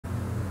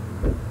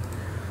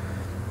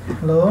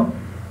Hello,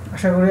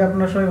 আশা করি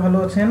আপনারা সবাই ভালো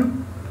আছেন।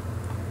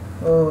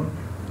 তো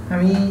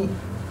আমি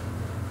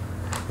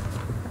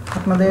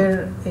আপনাদের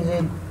এই যে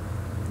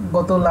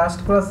গত লাস্ট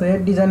ক্লাসে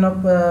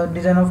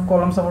design of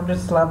column supported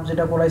slab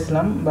যেটা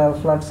করাইছিলাম বা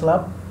ফ্ল্যাট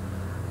স্ল্যাব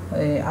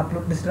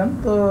আপলোড দিয়েছিলাম।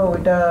 তো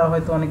ওইটা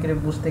হয়তো অনেকের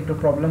বুঝতে একটু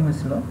প্রবলেম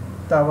হয়েছিল,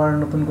 তো আবার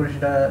নতুন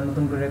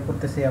করে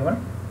করতেছি আবার।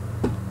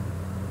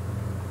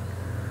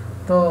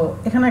 তো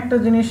এখানে একটা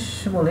জিনিস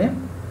বলে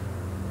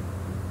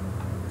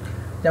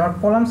যে আমার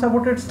কলাম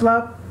সাপোর্টেড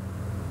স্ল্যাব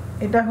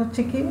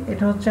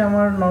এটা হচ্ছে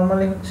আমার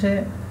নর্মালি হচ্ছে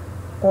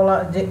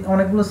যে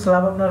অনেকগুলো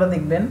স্ল্যাব আপনারা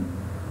দেখবেন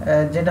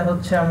যেটা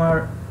হচ্ছে আমার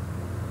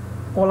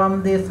কলাম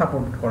দিয়ে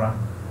সাপোর্ট করা,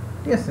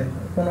 ঠিক আছে।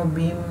 কোনো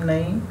বিম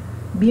নেই,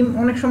 বিম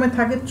অনেক সময়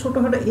থাকে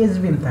ছোটোখাটো এজ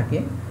বিম থাকে,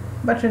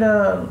 বাট সেটা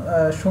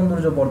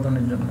সৌন্দর্য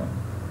বর্ধনের জন্য।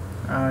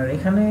 আর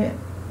এখানে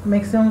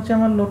ম্যাক্সিমাম হচ্ছে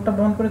আমার লোডটা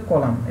বহন করে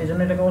কলাম, এই জন্য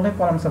এটাকে বলা হয়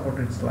কলাম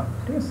সাপোর্টেড স্ল্যাব,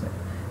 ঠিক আছে।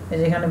 এই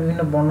যে এখানে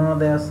বিভিন্ন বর্ণনা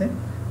দেওয়া আছে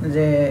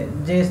যে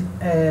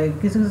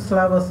কিছু কিছু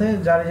স্ল্যাব আছে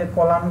যার যে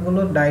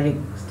কলামগুলো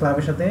ডাইরেক্ট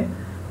স্ল্যাবের সাথে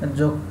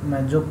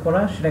যোগ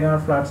করা, সেটাকে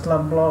আমার ফ্ল্যাট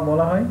স্ল্যাব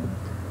বলা হয়।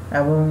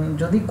 এবং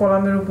যদি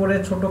কলামের উপরে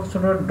ছোট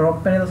ছোট ড্রপ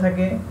প্যানেল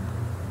থাকে,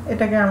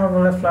 এটাকে আমরা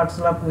বলে flat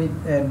slab with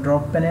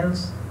drop panels.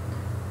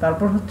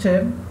 তারপর হচ্ছে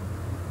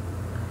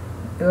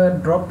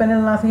ড্রপ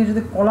প্যানেল না থেকে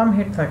যদি কলাম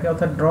হেড থাকে,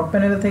 অর্থাৎ ড্রপ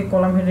প্যানেল থেকে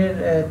কলাম হেডের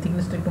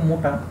থিকনেসটা একটু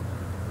মোটা,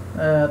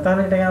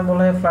 তাহলে এটাকে আমরা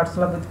বলা হয় flat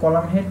slab with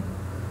column head.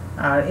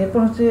 আর এরপর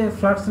হচ্ছে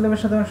ফ্ল্যাট স্ল্যাবের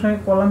সাথে অনেক সময়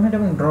কলাম হেড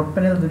এবং ড্রপ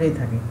প্যানেল দুটোই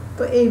থাকে।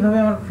 তো এইভাবে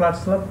আমার ফ্ল্যাট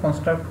স্ল্যাব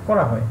কনস্ট্রাক্ট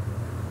করা হয়।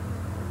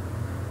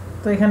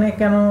 তো এখানে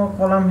কেন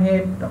কলাম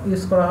হেড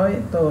ইউজ করা হয়?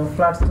 তো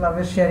ফ্ল্যাট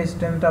স্ল্যাবের শেয়ার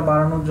স্ট্রেংথটা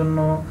বাড়ানোর জন্য,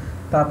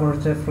 তারপর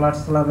হচ্ছে ফ্ল্যাট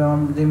স্ল্যাবে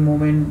যে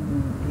মুভমেন্ট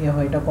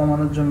হয় এটা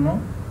কমানোর জন্য।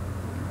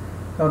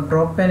 তো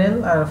ড্রপ প্যানেল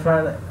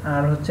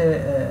আর হচ্ছে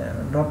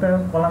drop panel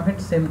column head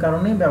same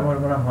কারণেই ব্যবহার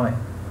করা হয়।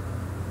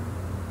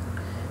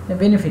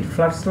 বেনিফিট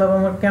ফ্ল্যাট স্ল্যাব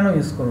আমরা কেন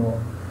ইউজ করব?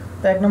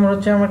 তো এক নম্বর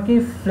হচ্ছে আমার কি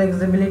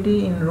ফ্লেক্সিবিলিটি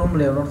ইন রুম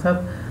লেআউট, অর্থাৎ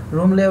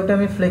রুম লেআউটে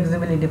আমি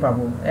ফ্লেক্সিবিলিটি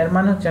পাবো। এর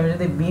মানে হচ্ছে আমি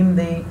যদি বিম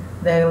দিই,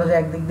 দেখা গেলো যে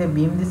একদিক দিয়ে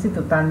বিম দিচ্ছি,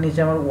 তো তার নিচে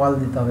আমার ওয়াল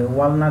দিতে হবে,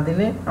 ওয়াল না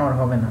দিলে আমার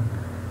হবে না।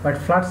 বাট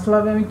ফ্ল্যাট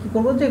স্ল্যাবে আমি কী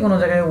করবো, যে কোনো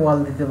জায়গায় ওয়াল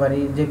দিতে পারি,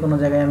 যে কোনো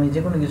জায়গায় আমি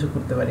যে কোনো কিছু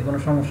করতে পারি, কোনো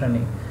সমস্যা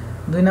নেই।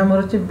 দুই নম্বর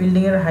হচ্ছে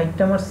বিল্ডিংয়ের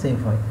হাইটটা আমার সেফ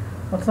হয়,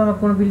 অর্থাৎ আমার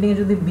কোনো বিল্ডিংয়ে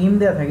যদি বিম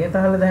দেওয়া থাকে,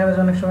 তাহলে দেখা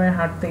যাচ্ছে অনেক সময়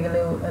হাঁটতে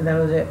গেলেও দেখা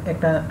যাচ্ছে যে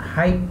একটা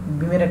হাইট,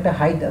 বিমের একটা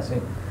হাইট আছে,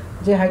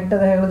 যে হাইটটা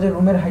দেখা গেলো যে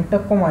রুমের হাইটটা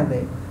কমায়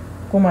দেয়।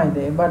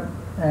 বাট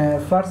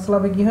ফ্ল্যাট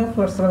স্ল্যাবে কী হয়,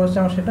 ফ্ল্যাট স্ল্যাবে হচ্ছে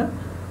আমার সেটা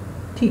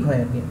ঠিক হয়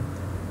আর কি।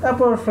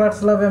 তারপর ফ্ল্যাট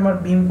স্ল্যাবে আমার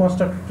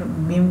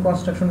বিম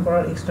কনস্ট্রাকশন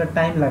করার এক্সট্রা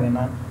টাইম লাগে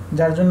না,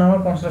 যার জন্য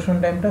আমার কনস্ট্রাকশন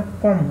টাইমটা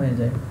কম হয়ে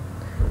যায়।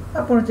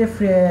 তারপর হচ্ছে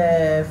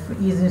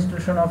ইজ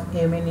ইনস্টলেশন অফ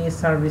এমএনই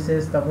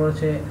সার্ভিসেস, তারপর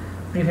হচ্ছে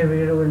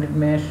প্রিফেব্রিকেটেড ওয়েল্ডেড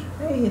মেশ,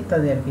 এই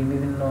ইত্যাদি আর কি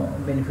বিভিন্ন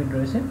বেনিফিট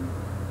রয়েছে।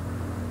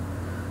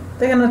 তো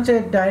এখানে হচ্ছে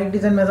ডাইরেক্ট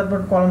ডিজাইন মেথড বা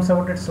কলাম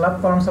সাপোর্টেড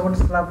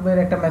স্ল্যাবের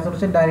একটা মেথড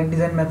হচ্ছে ডাইরেক্ট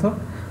ডিজাইন মেথড।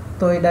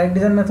 তো এই ডাইরেক্ট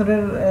ডিজাইন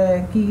মেথডের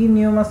কী কী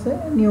নিয়ম আছে,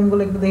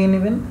 নিয়মগুলো একটু দেখে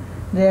নেবেন।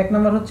 যে এক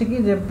নম্বর হচ্ছে কি,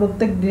 যে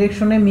প্রত্যেক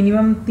ডিরেকশনে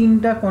মিনিমাম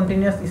 3টা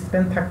কন্টিনিউয়াস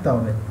স্প্যান থাকতে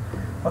হবে,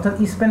 অর্থাৎ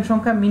স্প্যান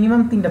সংখ্যা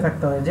মিনিমাম 3টা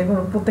থাকতে হবে যে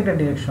কোনো প্রত্যেকটা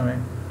ডিরেকশনে।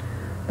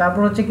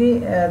 তারপর হচ্ছে কি,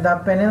 the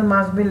panel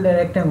must be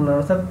rectangular,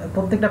 অর্থাৎ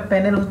প্রত্যেকটা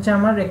প্যানেল হচ্ছে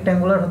আমার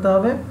রেক্ট্যাঙ্গুলার হতে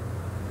হবে,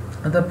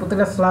 অর্থাৎ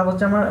প্রত্যেকটা স্ল্যাব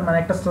হচ্ছে আমার, মানে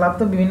একটা স্ল্যাব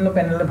তো বিভিন্ন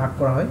প্যানেলে ভাগ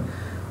করা হয়,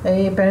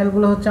 এই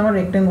প্যানেলগুলো হচ্ছে আমার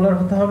রেক্ট্যাঙ্গুলার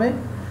হতে হবে।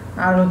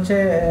 আর হচ্ছে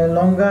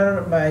লঙ্গার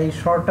বা এই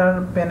শর্টার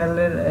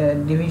প্যানেলের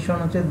ডিভিশন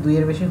হচ্ছে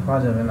 2-এর বেশি হওয়া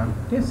যাবে না,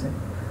 ঠিক আছে।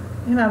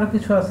 এখানে আরও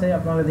কিছু আছে,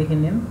 আপনারা দেখে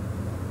নিন,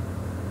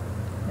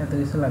 এত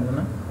কিছু লাগবে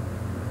না।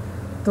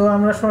 তো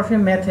আমরা সরাসরি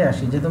ম্যাথে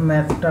আসি, যেহেতু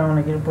ম্যাথটা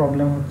অনেকের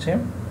প্রবলেম হচ্ছে।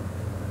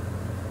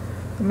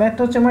 তো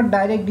ম্যাথটা হচ্ছে আমার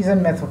ডাইরেক্ট ডিজাইন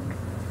মেথড।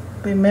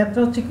 তো এই ম্যাথটা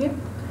হচ্ছে কি,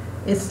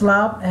 এ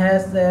slab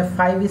has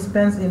 5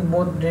 স্প্যানস in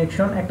both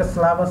direction. একটা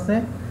স্ল্যাব আছে,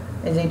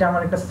 এই যে এটা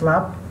আমার একটা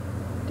স্ল্যাব,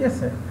 ঠিক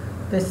আছে।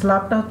 তো এই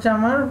স্ল্যাবটা হচ্ছে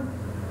আমার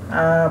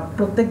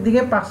প্রত্যেক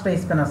দিকে 5টা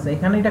স্প্যান আছে।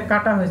 এখানে এটা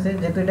কাটা হয়েছে,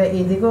 যেহেতু এটা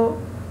এই দিকেও,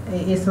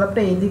 এই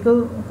স্ল্যাবটা এই দিকেও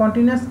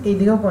কন্টিনিউয়াস, এই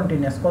দিকেও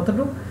কন্টিনিউয়াস,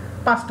 কতটুকু,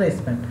 5টা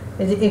স্প্যান।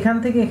 এই যে এখান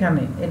থেকে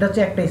এখানে এটা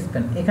হচ্ছে একটা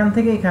স্প্যান, এখান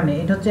থেকে এখানে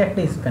এটা হচ্ছে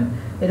একটা স্প্যান,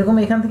 এরকম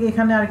এখান থেকে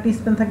এখানে আরেকটি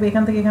স্প্যান থাকবে,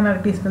 এখান থেকে এখানে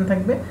আরেকটি স্প্যান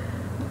থাকবে,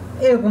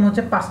 এরকম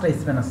হচ্ছে 5টা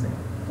স্প্যান আছে,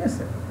 ঠিক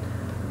আছে।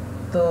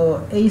 তো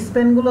এই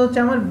স্প্যানগুলো হচ্ছে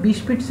আমার 20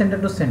 ফিট সেন্টার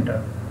টু সেন্টার,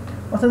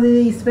 অর্থাৎ এই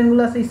যে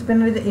স্প্যানগুলো আছে,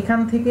 স্প্যানের যে এখান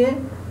থেকে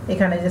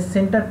এখানে যে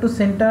সেন্টার টু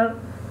সেন্টার,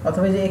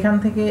 অথবা যে এখান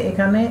থেকে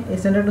এখানে এই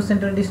সেন্টার টু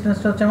সেন্টার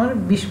ডিস্টেন্সটা হচ্ছে আমার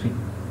 20 fit.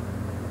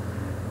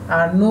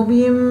 R no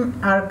beam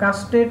R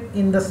custard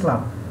in the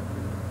slab,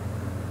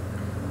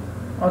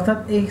 অর্থাৎ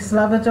এই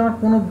স্ল্যাব হচ্ছে আমার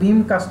কোনো বিম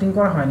কাস্টিং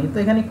করা হয়নি। তো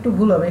এখানে একটু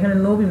ভুল হবে, এখানে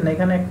নো বিম না,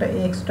 এখানে একটা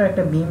এক্সট্রা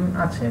একটা বিম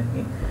আছে আর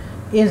কি,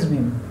 এস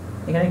বিম।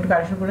 এখানে একটু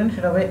কারেকশন করেন,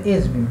 সেটা হবে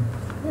এস বিম,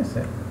 ঠিক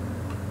আছে।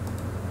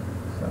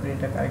 সরি,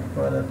 এটা কারেক্ট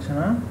করা যাচ্ছে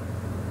না।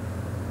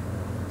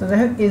 তো যাই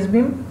হোক, এস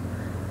বিম,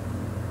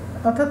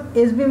 অর্থাৎ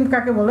এস বিম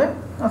কাকে বলে,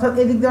 অর্থাৎ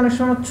এদিক দিয়ে অনেক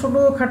সময়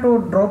ছোটোখাটো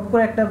ড্রপ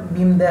করে একটা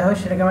বিম দেওয়া হয়,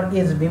 সেটাকে আমার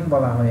এস বিম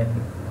বলা হয় আর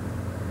কি।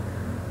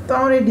 তো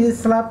আমার এই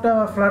স্ল্যাবটা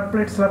বা ফ্ল্যাট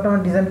প্লেট স্ল্যাবটা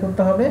আমার ডিজাইন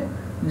করতে হবে,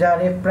 যার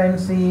F prime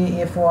C,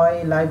 F Y,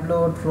 live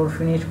load, floor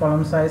finish,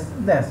 column size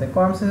দেওয়া আছে।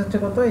 কলাম সাইজ হচ্ছে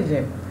কত, এই যে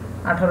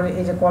 18,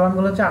 এই যে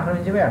কলামগুলো হচ্ছে 18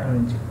 ইঞ্চি বাই 18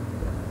 ইঞ্চি।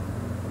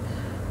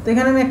 তো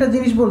এখানে আমি একটা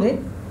জিনিস বলি,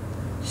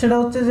 সেটা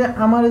হচ্ছে যে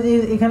আমার এই যে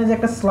এখানে যে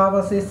একটা স্ল্যাব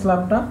আছে, এই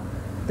স্ল্যাবটা,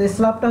 তো এই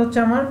স্ল্যাবটা হচ্ছে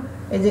আমার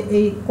এই যে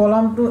এই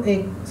কলাম টু এই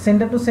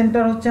সেন্টার টু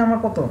সেন্টার হচ্ছে আমার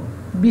কত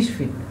 20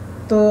 ফিট।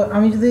 তো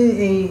আমি যদি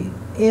এই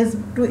এজ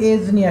টু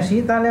এজ নিয়ে আসি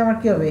তাহলে আমার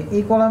কী হবে,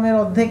 এই কলামের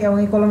অর্ধেক এবং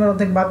এই কলামের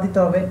অর্ধেক বাদ দিতে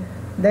হবে।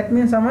 দ্যাট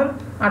মিনস আমার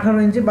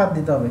 18 ইঞ্চি বাদ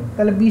দিতে হবে।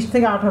 তাহলে 20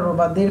 থেকে 18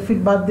 বা 1.5 ফিট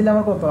বাদ দিলে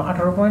আমার কত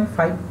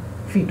 18.5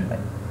 ফিট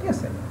হয়। ঠিক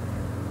আছে,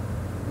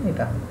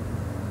 এটা।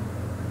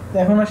 তো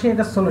এখন আসি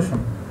এটা সলিউশন।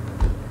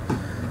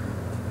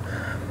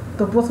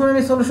 তো প্রথমে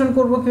আমি সলিউশন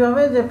করব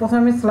কীভাবে, যে প্রথমে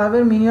আমি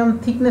স্ল্যাবের মিনিমাম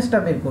থিকনেসটা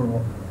বের করব।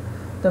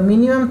 তো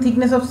মিনিমাম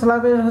থিকনেস অফ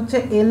স্ল্যাবের হচ্ছে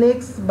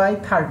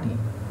LX/30,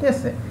 ঠিক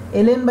আছে,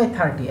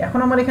 LN/30। এখন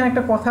আমার এখানে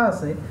একটা কথা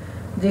আছে,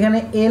 যেখানে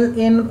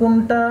LN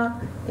কোনটা,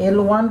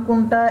 L1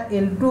 কোনটা,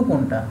 L2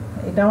 কোনটা,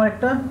 এটা আমার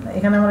একটা,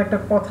 এখানে আমার একটা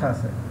কথা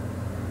আছে।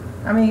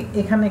 আমি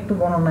এখানে একটু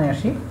বর্ণনায়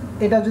আসি।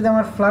 এটা যদি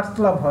আমার ফ্ল্যাট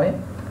স্ল্যাব হয়,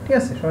 ঠিক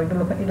আছে, সবাই একটু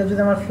লক্ষ্য, এটা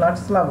যদি আমার ফ্ল্যাট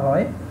স্ল্যাব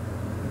হয়,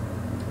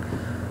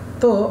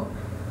 তো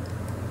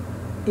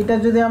এটা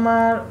যদি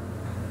আমার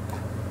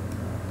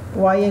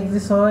ওয়াই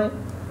অ্যাক্সিস হয়,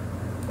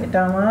 এটা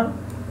আমার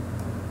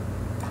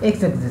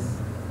এক্স অ্যাক্সিস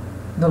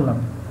ধরলাম।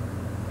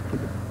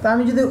 তা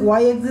আমি যদি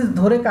ওয়াই অ্যাক্সিস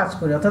ধরে কাজ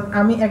করি, অর্থাৎ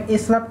আমি এই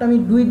স্ল্যাবটা আমি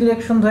 2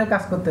 ডিরেকশন ধরে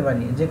কাজ করতে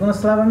পারি, যে কোনো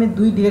স্ল্যাব আমি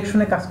 2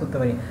 ডিরেকশনে কাজ করতে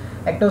পারি।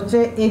 একটা হচ্ছে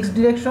এক্স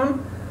ডিরেকশন,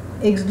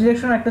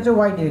 একটা হচ্ছে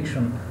ওয়াই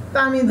ডিরেকশন। তা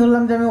আমি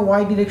ধরলাম যে আমি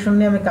ওয়াই ডিরেকশন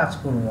নিয়ে আমি কাজ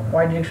করব,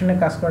 ওয়াই ডিরেকশনে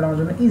কাজ করাটা আমার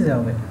জন্য ইজি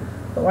হবে।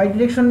 তো ওয়াই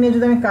ডিরেকশন নিয়ে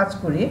যদি আমি কাজ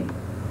করি,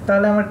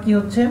 তাহলে আমার কি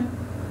হচ্ছে,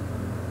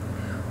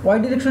 ওয়াই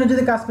ডিরেকশনে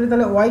যদি কাজ করি,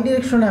 তাহলে ওয়াই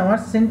ডিরেকশনে আমার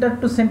সেন্টার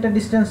টু সেন্টার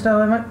ডিস্টেন্সটা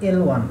হবে আমার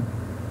L1,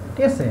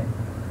 ঠিক আছে,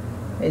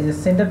 এই যে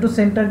সেন্টার টু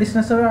সেন্টার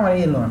ডিস্টেন্স হবে আমার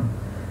L1,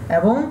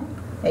 এবং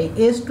এই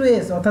এস টু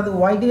এস অর্থাৎ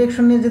ওয়াই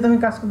ডিরেকশন নিয়ে যদি আমি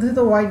কাজ করতেছি,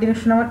 তো ওয়াই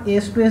ডিরেকশনে আমার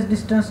এস টু এস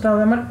ডিস্টেন্সটা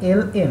হবে আমার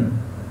LN,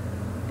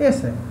 ঠিক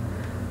আছে।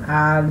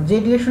 আর যে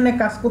ডিরেকশনে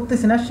কাজ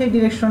করতেছি না, সেই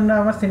ডিরেকশনটা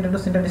আমার সেন্টার টু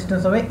সেন্টার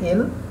ডিস্টেন্স হবে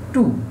L2।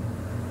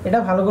 এটা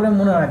ভালো করে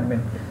মনে রাখবেন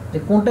যে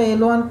কোনটা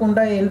L1,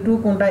 কোনটা L2,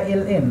 কোনটা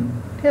LN,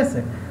 ঠিক আছে।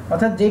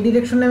 অর্থাৎ যে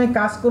ডিরেকশনে আমি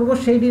কাজ করব,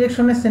 সেই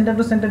ডিরেকশনের সেন্টার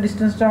টু সেন্টার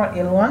ডিস্টেন্সটা আমার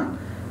L1,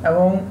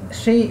 এবং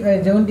সেই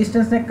যেমন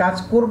ডিস্টেন্স নিয়ে কাজ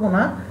করব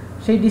না,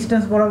 সেই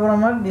ডিস্টেন্স বরাবর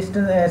আমার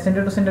distance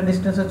centre two centre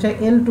distance হচ্ছে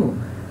L2,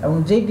 এবং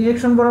যেই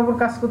ডিরেকশন বরাবর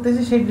কাজ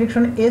করতেছি সেই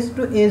ডিরেকশনে এস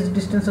টু এস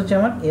ডিস্টেন্স হচ্ছে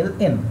আমার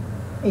LN।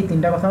 এই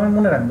তিনটা কথা আমার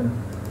মনে রাখবেন।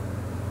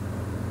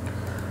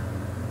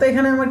 তো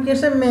এখানে আমার কি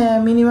আছে,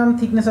 মিনিমাম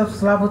থিকনেস অফ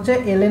স্ল্যাব হচ্ছে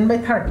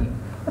LN/30।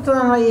 অর্থাৎ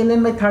আমরা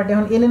LN/30,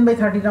 এখন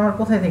LN/30টা আমার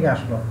কোথায় থেকে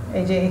আসলো,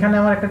 এই যে এখানে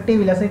আমার একটা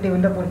টেবিল আছে, এই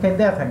টেবিলটা পরীক্ষায়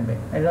দেওয়া থাকবে।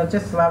 এটা হচ্ছে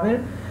স্ল্যাবের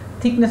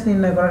থিকনেস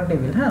নির্ণয় করার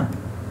টেবিল। হ্যাঁ,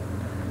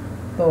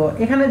 তো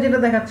এখানে যেটা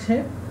দেখাচ্ছে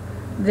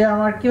যে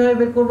আমার কীভাবে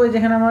বের করবো,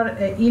 যেখানে আমার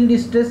ইল্ড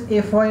স্ট্রেস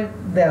FY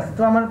দেওয়া আছে।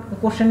 তো আমার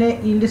কোশ্চেনে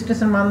ইল্ড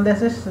স্ট্রেসের মান দেওয়া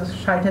আছে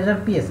 60,000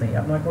 PSI।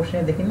 আপনার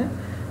কোশ্চেনে দেখি না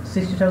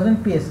 60,000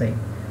 PSI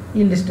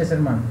ইল্ড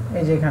স্ট্রেসের মান,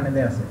 এই যে এখানে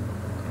দেওয়া আছে,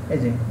 এই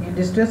যে ইল্ড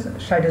স্ট্রেস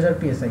 60,000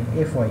 PSI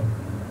FY,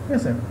 ঠিক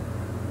আছে।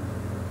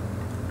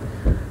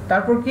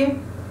 তারপর কি,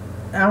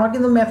 আমার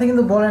কিন্তু ম্যাথে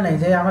কিন্তু বলে নাই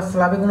যে আমার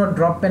স্ল্যাবে কোনো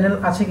ড্রপ প্যানেল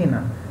আছে কি না।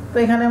 তো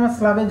এখানে আমার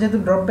স্ল্যাবে যেহেতু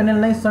ড্রপ প্যানেল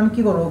নাই, সো আমি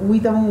কী করবো,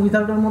 উইথ এবং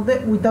উইথাউটের মধ্যে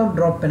উইথাউট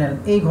ড্রপ প্যানেল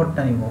এই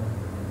ঘরটা নিব,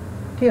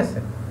 ঠিক আছে।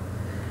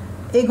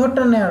 এই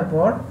ঘরটা নেওয়ার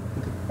পর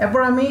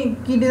এরপর আমি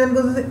কি ডিজাইন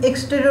করতেছি,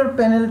 এক্সটেরিয়র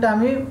প্যানেলটা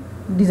আমি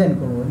ডিজাইন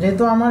করব।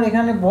 যেহেতু আমার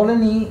এখানে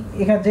বলেনি,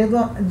 এখানে যেহেতু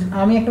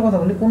আমি একটা কথা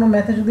বলি, কোনো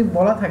ম্যাথে যদি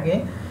বলা থাকে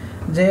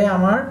যে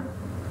আমার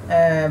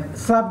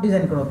স্ল্যাব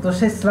ডিজাইন করো, তো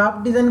সেই স্ল্যাব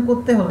ডিজাইন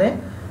করতে হলে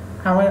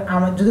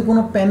আমার যদি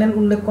কোনো প্যানেল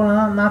উল্লেখ করা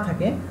না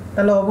থাকে,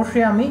 তাহলে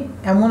অবশ্যই আমি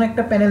এমন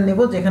একটা প্যানেল নেব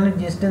যেখানে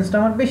ডিস্টেন্সটা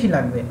আমার বেশি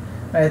লাগবে,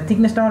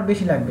 থিকনেসটা আমার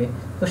বেশি লাগবে।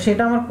 তো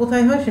সেটা আমার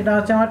কোথায় হয়, সেটা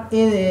হচ্ছে আমার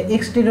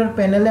এক্সটেরিয়র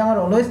প্যানেলে আমার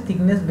অলওয়েজ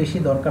থিকনেস বেশি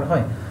দরকার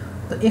হয়।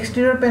 তো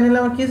এক্সটেরিয়র প্যানেলে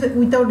আমার কী আছে,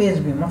 উইথাউট এজ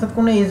বিম, অর্থাৎ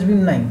কোনো এজ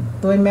বিম নাই।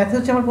 তো এই ম্যাথে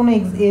হচ্ছে আমার কোনো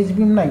এজ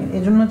বিম নাই,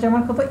 এই জন্য হচ্ছে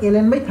আমার কত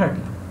LN/30,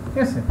 ঠিক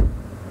আছে।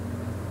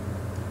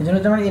 এই জন্য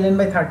হচ্ছে আমার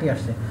LN/30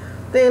 আসছে।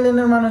 তো LN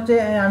এর মান হচ্ছে,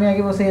 আমি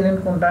আগে বলছি LN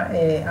কোনটা,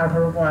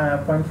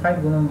 18.5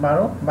 গুণন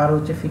 12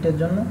 হচ্ছে ফিটের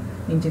জন্য,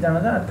 ইঞ্চিতে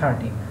আলাদা, আর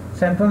 30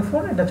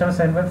 7.4, এটা হচ্ছে আমার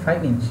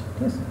 7.5 ইঞ্চ,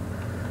 ঠিক আছে।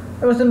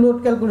 এবার হচ্ছে লোড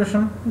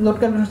ক্যালকুলেশন। লোড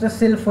ক্যালকুলেশন হচ্ছে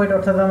সেলফ ওয়েট,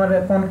 অর্থাৎ আমার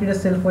কনক্রিটের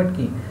সেলফ ওয়েট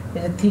কি,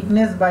 এই যে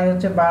থিকনেস বাই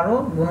হচ্ছে 12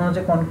 গুণন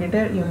হচ্ছে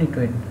কনক্রিটের ইউনিট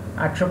ওয়েট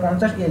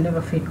 850 LD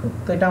বা ফিট খুব।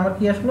 তো এটা আমার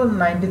কি আসলো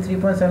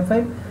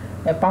 93.75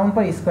 পাউন্ড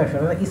পার স্কোয়ার ফিট,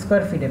 অর্থাৎ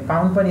স্কোয়ার ফিটে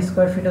পাউন্ড পার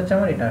স্কোয়ার ফিট হচ্ছে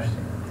আমার এটা আসছে।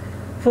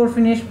 ফ্লোর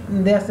ফিনিশ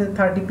দেওয়া আছে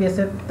 30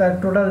 PSF, তার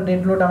টোটাল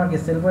ডেড লোড আমার কি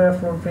সেলফ ওয়েট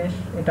ফ্লোর ফিনিশ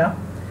এটা,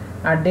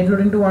 আর ডেড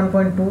লোড ইন্টু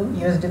 1.2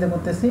 USD-তে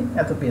করতেছি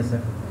এত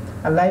PSF।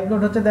 আর লাইভ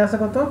লোড হচ্ছে দেওয়া আছে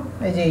কত,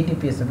 এই যে 80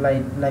 PSF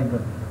লাইভ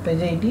লোড। তো এই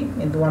যে 80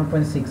 ইন্টু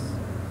 1.6,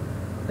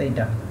 তো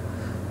এইটা,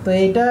 তো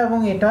এইটা এবং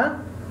এটা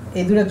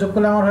এই দুটো যোগ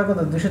করলে আমার হয় কত,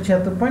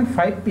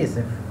 276.5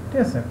 PSF,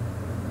 ঠিক আছে।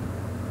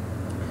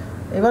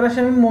 এবার আসে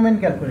আমি মোমেন্ট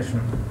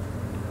ক্যালকুলেশন।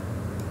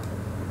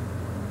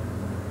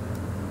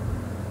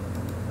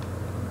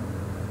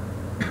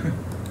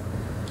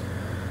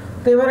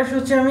 তো এবার আসে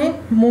হচ্ছে আমি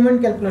মোমেন্ট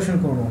ক্যালকুলেশন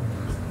করব।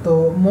 তো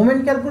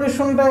মোমেন্ট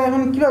ক্যালকুলেশনটা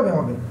এখন কীভাবে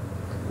হবে,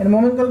 এর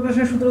মোমেন্ট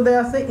ক্যালকুলেশনের সূত্র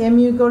দেওয়া আছে,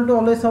 MU =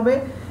 অলওয়েজ হবে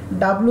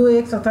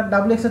WX, অর্থাৎ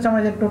WX হচ্ছে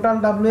আমার যে total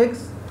WX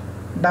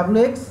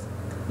WX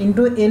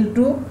into L2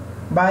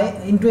 by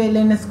into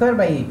ln square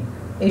by 8।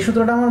 এই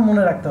সূত্রটা আমার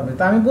মনে রাখতে হবে।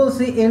 তো আমি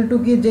বলছি L2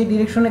 কি যে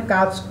ডিরেকশনে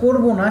কাজ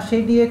করব না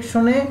সেই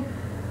ডিরেকশনে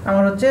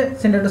আমার হচ্ছে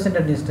centre two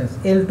centre distance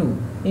L2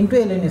 into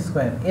ln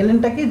square.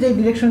 lnটা কি যে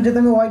ডিরেকশন, যেহেতু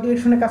আমি ওয়াই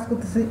ডিরেকশনে কাজ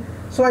করতেছি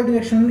সো ওয়াই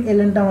ডিরেকশন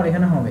lnটা আমার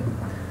এখানে হবে।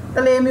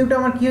 তাহলে এমইউটা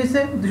আমার কি হয়েছে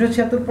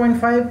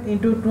 276.5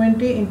 ইন্টু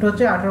 20 ইন্টু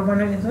হচ্ছে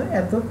 18.9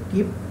 এত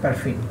কিপ পার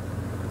ফিট।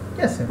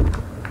 ঠিক আছে,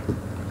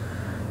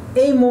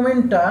 এই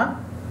মোমেন্টটা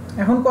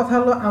এখন কথা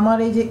হলো আমার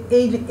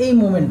এই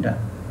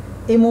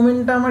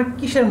মোমেন্টটা আমার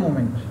কিসের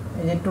মোমেন্ট?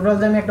 এই যে টোটাল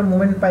যে আমি একটা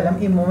মোমেন্ট পাইলাম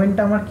এই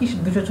মোমেন্টটা আমার কিস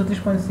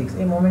 236.6,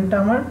 এই মোমেন্টটা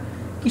আমার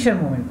কিসের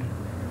মোমেন্ট?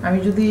 আমি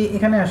যদি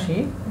এখানে আসি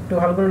একটু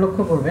ভালো করে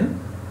লক্ষ্য করবেন,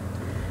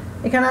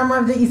 এখানে আমার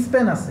যে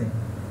স্প্যান আছে,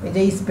 এই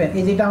যে স্প্যান,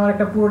 এই যেটা আমার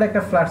একটা পুরোটা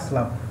একটা ফ্ল্যাট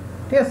স্ল্যাব,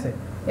 ঠিক আছে,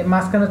 এই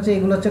মাঝখানে হচ্ছে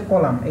এগুলো হচ্ছে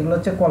কলাম, এগুলো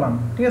হচ্ছে কলাম,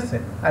 ঠিক আছে,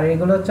 আর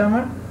এগুলো হচ্ছে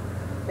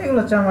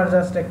আমার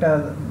জাস্ট একটা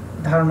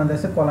ধারণা দেওয়া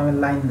আছে, কলামের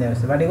লাইন দেওয়া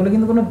আছে, বাট এগুলো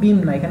কিন্তু কোনো বিম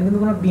নাই, এখানে কিন্তু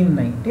কোনো বিম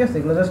নাই, ঠিক আছে,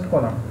 এগুলো জাস্ট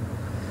কলাম।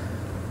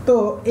 তো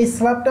এই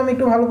স্ল্যাবটা আমি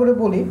একটু ভালো করে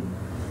বলি,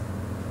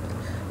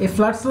 এই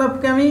ফ্ল্যাট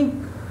স্ল্যাবকে আমি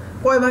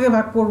কয় ভাগে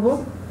ভাগ করব?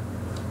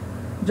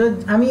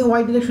 আমি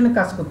ওয়াই ডিরেকশনে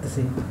কাজ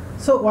করতেছি,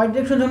 সো ওয়াই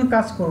ডিরেকশনে যখন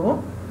কাজ করব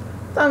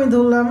তো আমি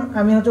ধরলাম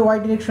আমি হচ্ছে ওয়াই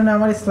ডিরেকশনে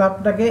আমার এই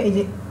স্ল্যাবটাকে এই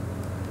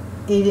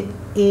যে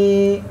এ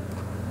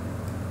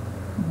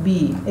বি,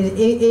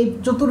 এই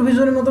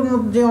চতুর্ভুজের মতো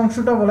যে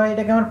অংশটা বলা হয়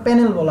এটাকে আমার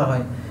প্যানেল বলা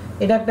হয়।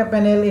 এটা একটা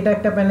প্যানেল, এটা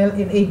একটা প্যানেল,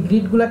 এই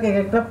গ্রিডগুলোকে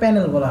একটা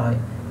প্যানেল বলা হয়,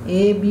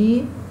 এ বি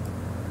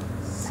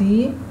সি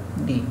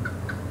ডি।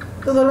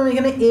 তো ধরলাম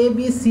এখানে এ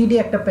বি সি ডি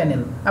একটা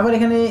প্যানেল, আবার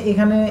এখানে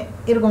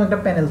এরকম একটা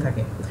প্যানেল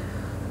থাকে।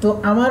 তো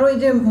আমার ওই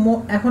যে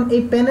এখন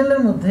এই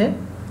প্যানেলের মধ্যে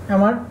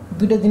আমার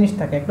দুইটা জিনিস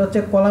থাকে, একটা হচ্ছে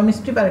কলাম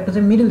স্ট্রিপ আর একটা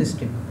হচ্ছে মিডল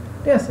স্ট্রিপ,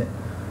 ঠিক আছে।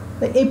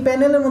 তো এই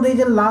প্যানেলের মধ্যে এই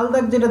যে লাল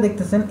দাগ যেটা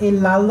দেখতেছেন, এই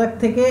লাল দাগ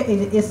থেকে এই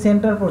যে এর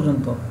সেন্টার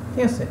পর্যন্ত,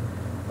 ঠিক আছে,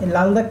 এই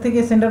লাল দাগ থেকে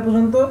সেন্টার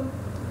পর্যন্ত,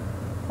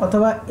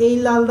 অথবা এই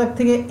লাল দাগ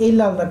থেকে এই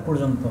লাল দাগ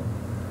পর্যন্ত,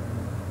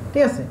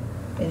 ঠিক আছে,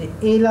 এই যে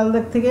এই লাল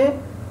দাগ থেকে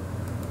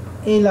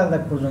এই লাল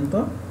দাগ পর্যন্ত,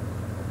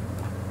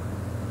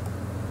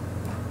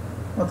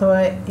 অথবা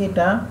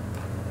এটা,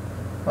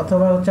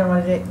 অথবা হচ্ছে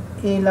আমার যে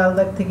এই লাল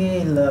দাগ থেকে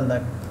এই লাল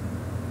দাগ,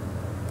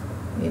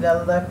 এই লাল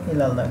দাগ, এই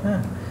লাল দাগ,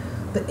 হ্যাঁ।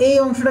 তো এই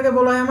অংশটাকে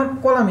বলা হয় আমার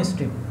কলাম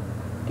স্ট্রিপ,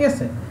 ঠিক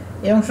আছে,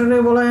 এই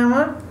অংশটাকে বলা হয়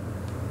আমার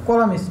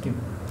কলাম স্ট্রিপ।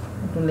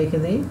 একটু লিখে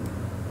দিই,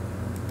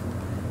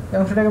 এই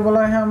অংশটাকে বলা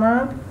হয়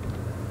আমার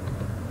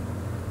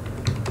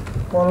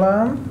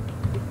কলাম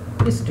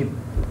স্ট্রিপ,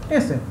 ঠিক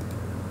আছে।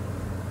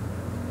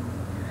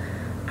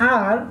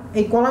 আর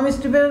এই কলাম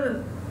স্ট্রিপের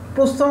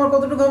প্রস্থ আমার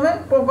কতটুকু হবে?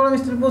 কলাম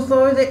স্ট্রিপ প্রস্থ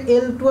হবে যে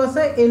L2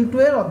 আছে, L2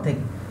 এর অর্ধেক,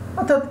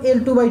 অর্থাৎ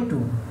L2/2,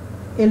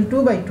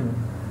 L2/2,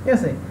 ঠিক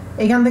আছে।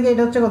 এখান থেকে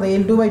এটা হচ্ছে কত?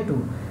 L2/2।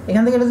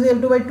 এখান থেকে এটা যদি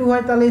L2/2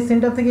 হয় তাহলে এই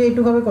সেন্টার থেকে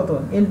এইটুকু হবে কত?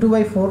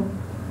 L2/4,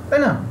 তাই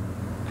না?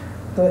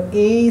 তো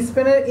এই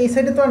স্প্যানের এই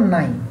সাইডে তো আর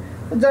নাই,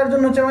 যার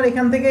জন্য হচ্ছে আমার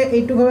এখান থেকে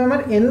এইটুকু হবে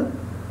আমার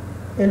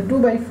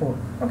L2/4,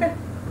 ওকে।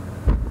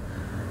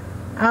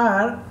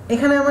 আর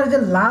এখানে আমার যে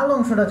লাল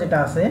অংশটা যেটা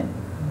আছে,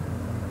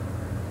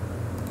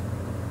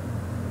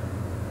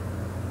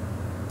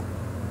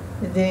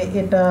 যে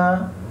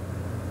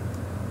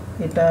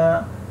এটা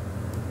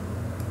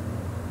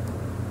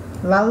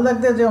লাল দাগ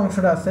দিয়ে যে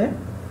অংশটা আছে,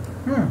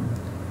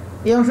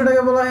 এই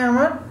অংশটাকে বলা হয়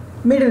আমার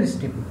মিডল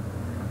স্ট্রিপ।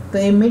 তো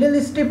এই মিডল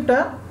স্ট্রিপটা,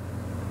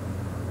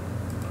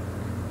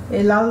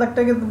 এই লাল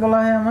দাগটাকে বলা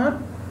হয় আমার,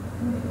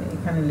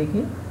 এখানে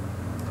লিখি,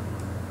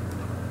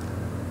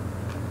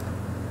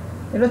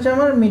 এটা হচ্ছে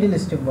আমার মিডল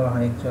স্ট্রিপ বলা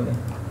হয় অ্যাকচুয়ালি,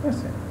 ঠিক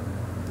আছে,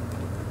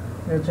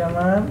 এটা হচ্ছে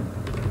আমার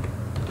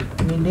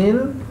মিডল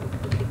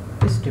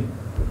স্ট্রিপ,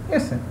 ঠিক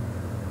আছে।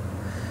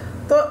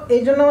 তো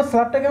এই জন্য আমার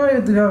স্ল্যাবটাকে আমার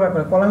দুইভাবে ভাগ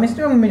করে, কলাম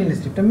স্ট্রিপ এবং মিডল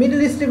স্ট্রিপ। তো মিডল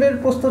স্ট্রিপের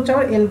প্রস্থ হচ্ছে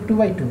আমার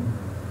L2/2,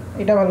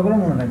 এটা ভালো করে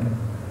মনে রাখবেন।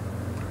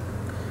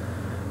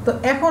 তো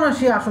এখন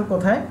আসি আসল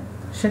কথায়,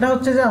 সেটা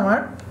হচ্ছে যে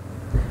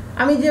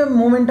আমি যে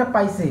মোমেন্টটা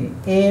পাইছি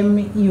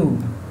MU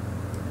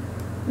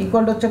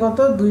ইকুয়াল হচ্ছে কত?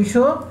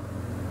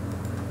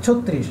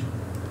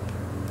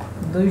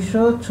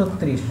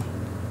 236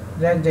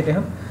 যেটা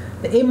হোক।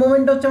 তো এই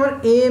মোমেন্টটা হচ্ছে আমার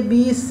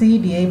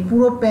ABCD, এই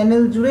পুরো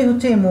প্যানেল জুড়েই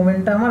হচ্ছে এই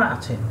মোমেন্টটা আমার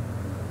আছে,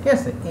 ঠিক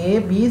আছে,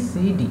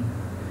 ABCD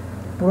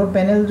পুরো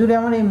প্যানেল জুড়ে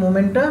আমার এই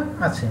মোমেন্টটা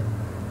আছে।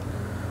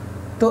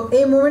 তো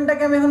এই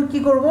মোমেন্টটাকে আমি এখন কি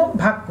করব?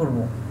 ভাগ করব।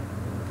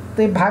 তো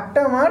এই ভাগটা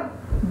আমার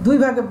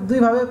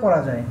দুইভাবে করা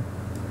যায়।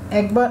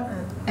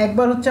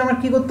 একবার হচ্ছে আমার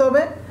কি করতে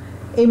হবে,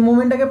 এই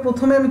মোমেন্টটাকে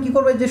প্রথমে আমি কি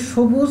করব, এই যে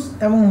সবুজ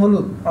এবং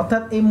হলুদ,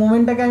 অর্থাৎ এই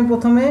মোমেন্টটাকে আমি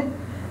প্রথমে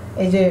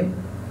এই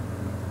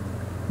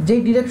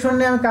যেই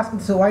ডিরেকশনে আমি কাজ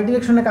করতেছি, ওয়াই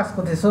ডিরেকশনে কাজ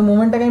করতেছি, সো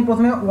মোমেন্টটাকে আমি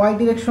প্রথমে ওয়াই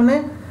ডিরেকশনে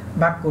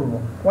ভাগ করব।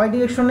 ওয়াই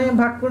ডিরেকশনে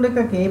ভাগ করলে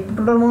কাকে, এই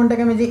টোটাল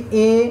মোমেন্টটাকে আমি যে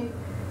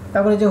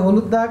তারপরে যে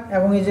হলুদ দাগ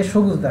এবং এই যে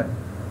সবুজ দাগ,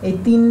 এই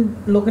 3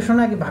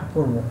 লোকেশনে আগে ভাগ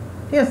করব,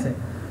 ঠিক আছে।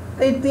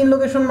 তো এই 3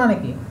 লোকেশন মানে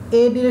কি,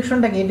 এই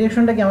ডিরেকশনটা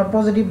কি আমার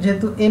পজিটিভ,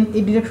 যেহেতু এই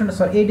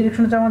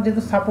ডিরেকশনটা আমার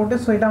যেহেতু সাপোর্টে,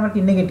 সো এটা আমার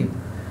কি নেগেটিভ।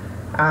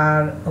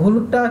 আর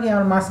হলুদটা কি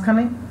আমার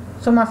মাঝখানে,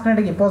 সো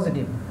মাঝখানেটা কি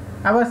পজিটিভ।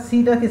 আবার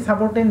সিটা কি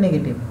সাপোর্টে,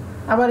 নেগেটিভ।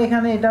 আবার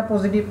এখানে এটা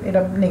পজিটিভ,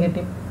 এটা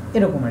নেগেটিভ,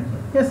 এরকম আর কি,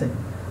 ঠিক আছে।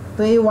 তো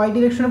তো এই ওয়াই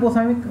ডিরেকশনে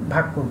প্রথমে আমি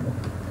ভাগ করব,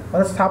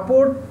 অর্থাৎ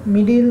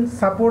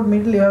সাপোর্ট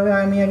মিডিল এভাবে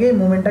আমি আগে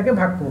মুভমেন্টটাকে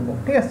ভাগ করব,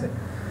 ঠিক আছে।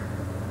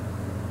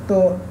 তো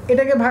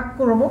এটাকে ভাগ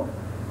করব,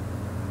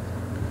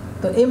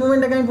 তো এই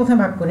মুভমেন্টটাকে আমি প্রথমে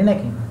ভাগ করি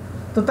নাকি।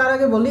 তো তার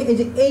আগে বলি এই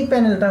যে এই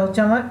প্যানেলটা হচ্ছে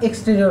আমার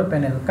এক্সটেরিয়র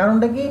প্যানেল,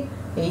 কারণটা কি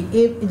এই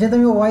যেহেতু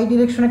আমি ওয়াই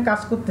ডিরেকশনে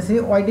কাজ করতেছি,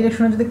 ওয়াই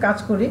ডিরেকশনে যদি কাজ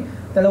করি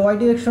তাহলে ওয়াই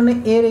ডিরেকশনে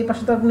এর এই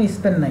পাশে তো আর কোনো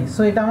স্প্যান নাই,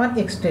 সো এটা আমার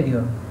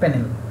এক্সটেরিয়র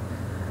প্যানেল।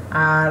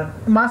 আর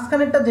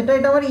মাঝখানেরটা যেটা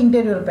এটা আমার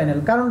ইন্টেরিয়র প্যানেল,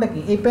 কারণটা কি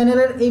এই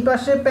প্যানেলের এই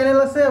পাশে প্যানেল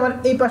আছে আবার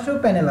এই পাশেও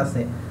প্যানেল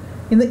আছে,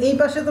 কিন্তু এই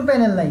পাশে তো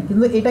প্যানেল নাই,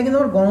 কিন্তু এটা কিন্তু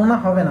আমার গণনা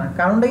হবে না।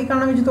 কারণটা কি,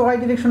 কারণ আমি যেহেতু ওয়াই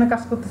ডিরেকশনে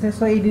কাজ করতেছি,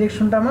 সো এই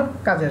ডিরেকশনটা আমার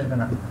কাজে আসবে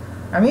না,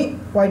 আমি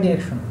ওয়াই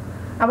ডিরেকশন।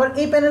 আবার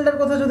এই প্যানেলটার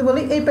কথা যদি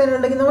বলি, এই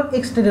প্যানেলটা কিন্তু আমার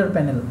এক্সটেরিয়র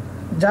প্যানেল,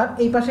 যার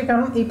এই পাশে,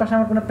 কারণ এই পাশে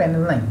আমার কোনো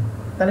প্যানেল নাই,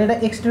 তাহলে এটা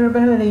এক্সটেরিয়র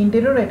প্যানেল, এটা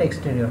ইন্টেরিয়র, এটা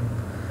এক্সটেরিয়র।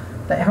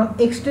 তা এখন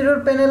এক্সটেরিয়র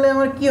প্যানেলে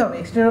আমার কী হবে,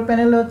 এক্সটেরিয়র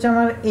প্যানেলে হচ্ছে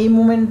আমার এই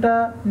মুভমেন্টটা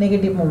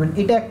নেগেটিভ মুভমেন্ট,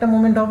 এটা একটা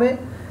মুভমেন্ট হবে,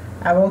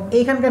 এবং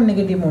এইখানকার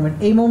নেগেটিভ মুভমেন্ট,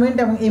 এই মুভমেন্ট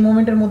এবং এই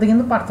মুভমেন্টের মধ্যে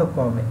কিন্তু পার্থক্য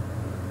হবে।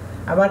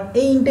 আবার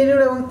এই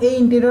ইন্টেরিয়র এবং এই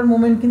ইন্টেরিয়র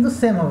মুভমেন্ট কিন্তু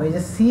সেম হবে, এই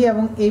যে সি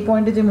এবং এই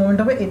পয়েন্টে যে মুভমেন্ট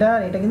হবে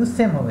এটা কিন্তু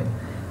সেম হবে।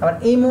 আবার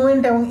এই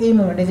মুভমেন্ট এবং এই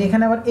মুভমেন্ট, এই যে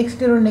এখানে আবার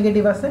এক্সটেরিয়র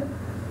নেগেটিভ আছে,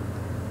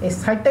 এই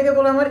সাইডটাকে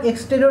বলা আমার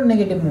এক্সটেরিয়র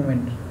নেগেটিভ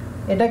মুভমেন্ট,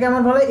 এটাকে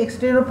আমার বলা হয়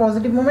এক্সটেরিয়র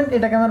পজিটিভ মুভমেন্ট,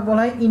 এটাকে আমার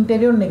বলা হয়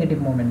ইন্টেরিয়র নেগেটিভ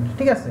মুভমেন্ট,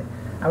 ঠিক আছে।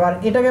 আবার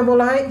এটাকে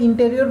বলা হয়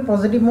ইন্টেরিয়র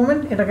পজিটিভ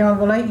মুভমেন্ট, এটাকে আমার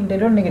বলা হয়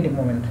ইন্টেরিয়র নেগেটিভ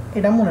মুভমেন্ট,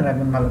 এটা মনে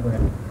রাখবেন ভালো করে।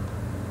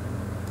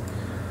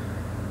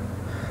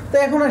 তো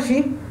এখন আসি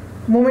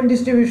মুভমেন্ট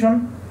ডিস্ট্রিবিউশন।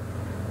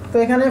 তো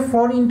এখানে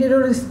ফর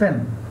ইন্টেরিয়র স্প্যান,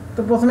 তো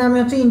প্রথমে আমি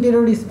হচ্ছে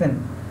ইন্টেরিয়র স্প্যান,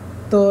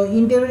 তো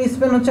ইন্টেরিয়র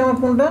স্প্যান হচ্ছে আমার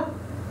কোনটা,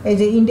 এই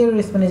যে ইন্টেরিয়র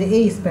স্প্যান, এই যে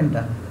এই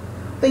স্প্যানটা।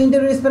 তো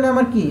ইন্টেরিয়র স্প্যানে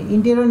আমার কি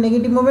ইন্টেরিয়র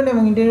নেগেটিভ মুভমেন্ট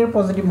এবং ইন্টেরিয়র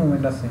পজিটিভ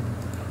মুভমেন্ট আছে।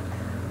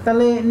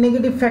 তাহলে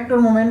নেগেটিভ ফ্যাক্টর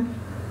মুভমেন্ট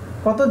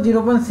কত,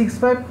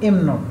 0.65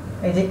 m0,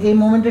 এই যে এই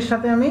মুভমেন্টের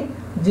সাথে আমি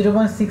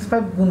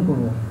 0.65 গুণ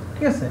করব,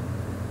 ঠিক আছে।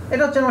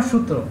 এটা হচ্ছে আমার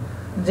সূত্র,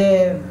 যে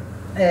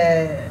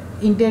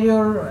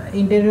ইন্টেরিয়র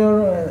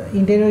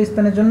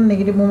স্প্যানের জন্য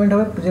নেগেটিভ মুভমেন্ট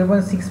হবে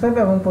 0.65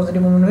 এবং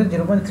পজিটিভ মুভমেন্ট হবে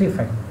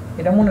 0.35,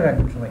 এটা মনে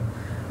রাখবেন সবাই।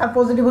 আর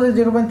পজিটিভ হচ্ছে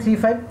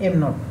 0.35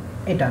 m0,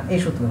 এটা এই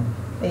সূত্র,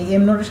 এই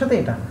m0 এর সাথে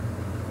এটা,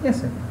 ঠিক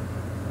আছে।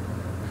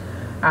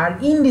 আর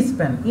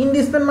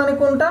ইনডিসপ্যান মানে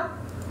কোনটা,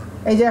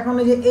 এই যে এখন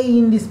এই যে এই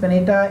ইনডিসপ্যান,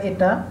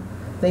 এটা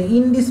তো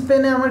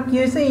ইনডিসপ্যানে আমার কি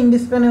হয়েছে,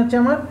 ইনডিসপ্যানে হচ্ছে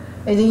আমার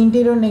এই যে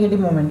ইন্টেরিয়র নেগেটিভ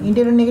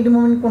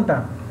মুভমেন্ট কোনটা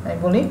আমি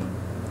বলি,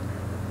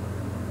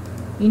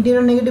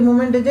 ইন্টেরিয়র নেগেটিভ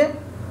মুভমেন্ট এই যে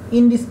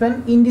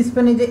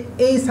ইনডিসপ্যান এই যে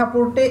এই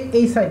সাপোর্টে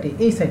এই সাইডে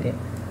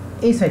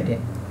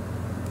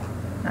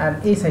আর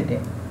এই সাইডে,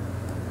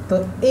 তো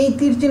এই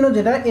তীর চিহ্ন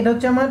যেটা, এটা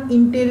হচ্ছে আমার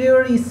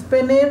ইন্টেরিয়র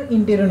স্প্যানের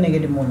ইন্টেরিয়র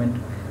নেগেটিভ মুভমেন্ট,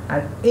 আর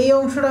এই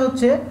অংশটা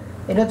হচ্ছে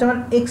এটা হচ্ছে আমার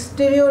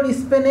এক্সটেরিয়র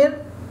স্প্যানের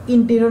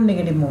ইন্টেরিয়র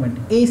নেগেটিভ মুভমেন্ট।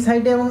 এই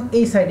সাইডে এবং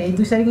এই সাইডে, এই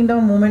দুই সাইডে কিন্তু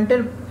আমার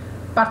মুভমেন্টের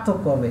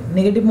পার্থক্য হবে,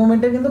 নেগেটিভ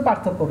মুভমেন্টের কিন্তু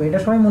পার্থক্য হবে, এটা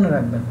সবাই মনে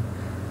রাখবেন।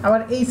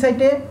 আবার এই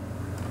সাইডে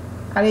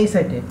আর এই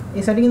সাইডে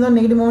কিন্তু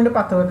নেগেটিভ মুভমেন্টের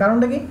পার্থক্য হবে,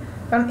 কারণটা কি,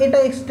 কারণ এটা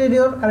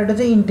এক্সটেরিয়র আর এটা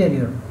হচ্ছে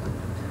ইন্টেরিয়র।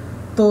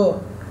 তো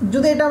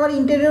যদি এটা আমার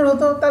ইন্টেরিয়র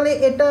হতো তাহলে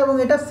এটা এবং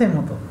এটা সেম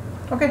হতো,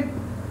 ওকে।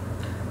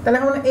 তাহলে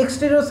এখন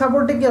এক্সটেরিয়র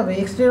সাপোর্টে কী হবে,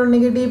 এক্সটেরিয়র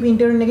নেগেটিভ,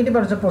 ইন্টেরিয়র নেগেটিভ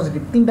আর হচ্ছে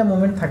পজিটিভ, তিনটা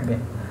মুভমেন্ট থাকবে।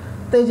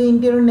 তো এই যে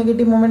interior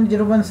negative movement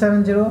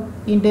 0.70,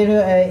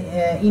 interior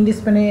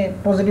ইনডিসপ্যানে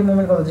positive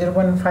movement কত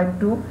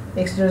 0.52,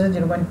 এক্সটেরিয়র হচ্ছে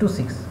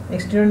 0.26।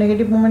 এক্সটেরিয়র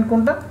নেগেটিভ মুভমেন্ট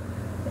কোনটা,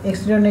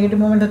 এক্সটেরিয়র নেগেটিভ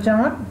মুভমেন্ট হচ্ছে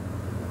আমার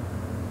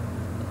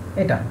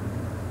এটা,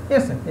 ঠিক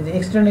আছে। এই যে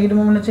এক্সটেরিয়র নেগেটিভ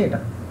মুভমেন্ট হচ্ছে এটা,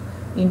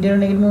 ইন্টেরিয়র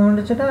নেগেটিভ মুভমেন্ট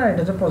হচ্ছে এটা, আর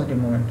এটা হচ্ছে পজিটিভ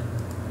মুভমেন্ট,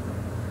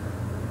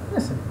 ঠিক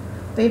আছে।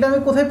 তো এটা আমি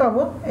কোথায়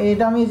পাবো,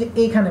 এটা আমি এই যে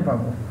এইখানে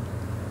পাবো,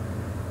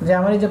 যে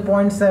আমার এই যে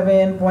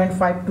 0.7,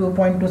 0.52,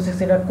 0.26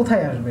 এটা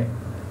কোথায় আসবে,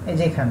 এই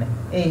যে এখানে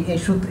এই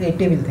সূত্র, এই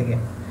টেবিল থেকে।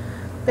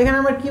 তো এখানে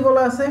আমার কি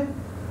বলা আছে,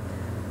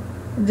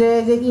 যে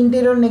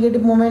ইন্টেরিয়র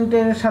নেগেটিভ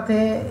মুভমেন্টের সাথে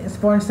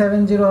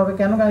 0.70 হবে,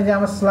 কেন, কারণ যে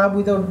আমার স্ল্যাব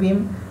উইথাউট বিম,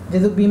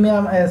 যেহেতু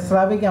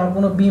স্ল্যাবে কি আমার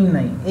কোনো বিম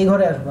নাই, এই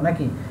ঘরে আসবো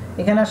নাকি,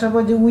 এখানে আসার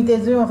পর যে উইথ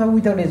এস বিম অথবা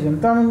উইথাউট এস বিম,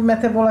 তো আমার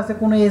ম্যাথে বলা আছে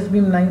কোনো এস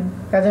বিম নাই,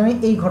 কাজে আমি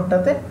এই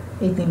ঘরটাতে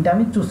এই তিনটা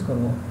আমি চুজ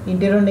করবো।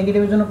 ইন্টেরিয়র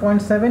নেগেটিভের জন্য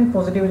 0.7,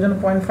 পজিটিভের জন্য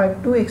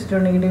 0.52,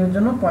 এক্সটেরিয়র নেগেটিভের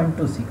জন্য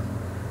 0.26,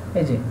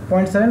 এই যে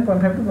 0.7,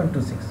 0.52,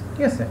 0.26,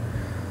 ঠিক আছে।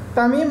 তো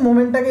আমি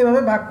মোমেন্টটাকে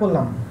এভাবে ভাগ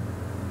করলাম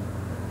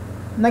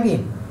নাকি।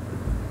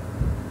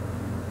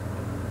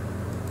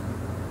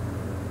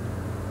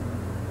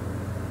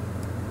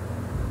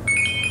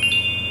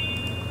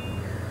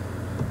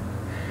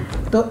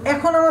 তো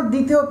এখন আমার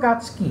দ্বিতীয়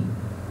কাজ কি,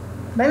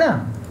 তাই না,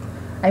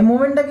 এই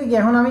মোমেন্টটাকে কি,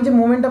 এখন আমি যে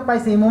মোমেন্টটা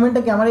পাইছি এই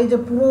মোমেন্টটাকে আমার এই যে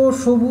পুরো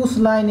সবুজ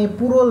লাইন, এই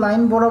পুরো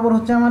লাইন বরাবর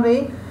হচ্ছে আমার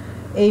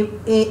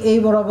এই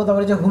বরাবর,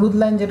 তারপরে যে হলুদ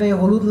লাইন, যেটা এই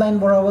হলুদ লাইন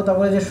বরাবর,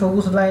 তারপরে যে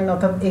সবুজ লাইন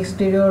অর্থাৎ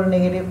এক্সটেরিয়র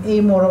নেগেটিভ, এই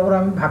বরাবর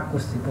আমি ভাগ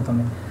করছি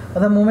প্রথমে,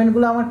 অর্থাৎ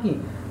মোমেন্টগুলো আমার কি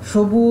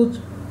সবুজ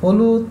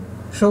হলুদ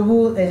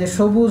এই যে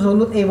সবুজ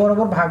হলুদ এই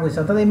বরাবর ভাগ হয়েছে,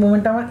 অর্থাৎ এই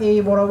মোমেন্টটা আমার এই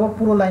বরাবর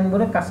পুরো লাইন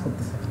বলে কাজ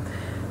করতেছে।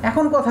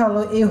 এখন কথা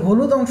হলো এই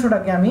হলুদ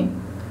অংশটাকে আমি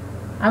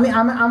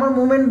আমার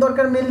মুভমেন্ট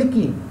দরকার মেনলি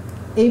কি,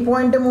 এই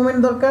পয়েন্টে মুভমেন্ট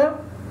দরকার,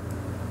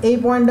 এই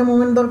পয়েন্টে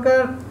মুভমেন্ট দরকার,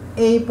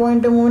 এই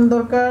পয়েন্টে মুভমেন্ট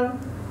দরকার,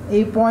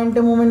 এই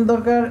পয়েন্টে মোমেন্ট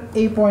দরকার,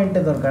 এই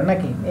পয়েন্টে দরকার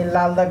নাকি, এই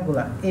লাল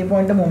দাগগুলা এই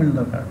পয়েন্টে মোমেন্ট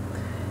দরকার।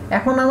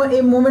 এখন আমার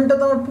এই মোমেন্টটা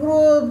তো আমার পুরো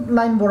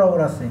লাইন বরাবর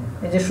আছে,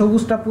 এই যে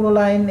সবুজটা পুরো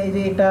লাইন, এই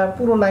যে এটা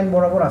পুরো লাইন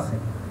বরাবর আছে।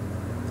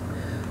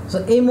 সো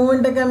এই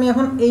মোমেন্টটাকে আমি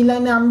এখন এই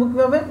লাইনে আনবো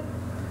কীভাবে?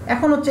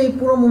 এখন হচ্ছে এই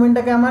পুরো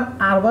মোমেন্টটাকে আমার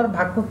আরবার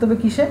ভাগ করতে হবে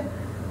কিসে?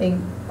 এই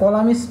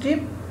কলাম স্ট্রিপ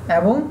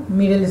এবং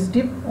মিডল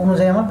স্ট্রিপ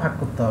অনুযায়ী আমার ভাগ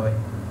করতে হবে,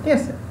 ঠিক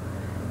আছে?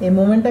 এই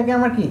মোমেন্টটাকে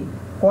আমার কি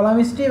কলাম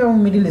স্ট্রিপ এবং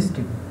মিডল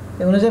স্ট্রিপ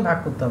এই অনুযায়ী ভাগ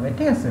করতে হবে,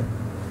 ঠিক আছে?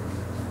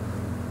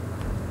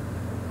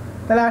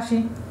 তাহলে আসি,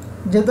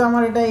 যেহেতু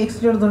আমার এটা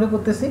এক্সটেরিয়র ধরে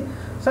করতেছি,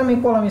 সো আমি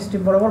কলাম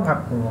স্ট্রিপ বরাবর ভাগ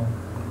করব।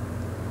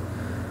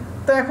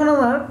 তো এখন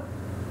আমার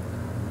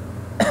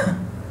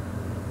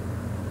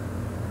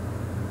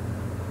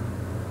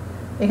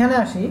এখানে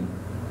আসি,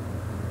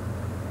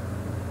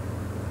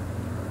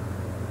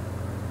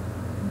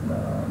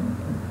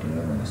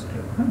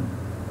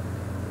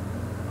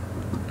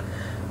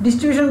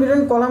 distribution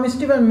between column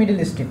strip and middle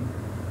strip.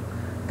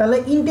 তাহলে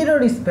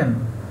ইন্টেরিয়র স্প্যান,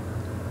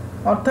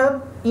 অর্থাৎ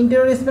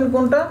ইন্টেরিয়র স্প্যান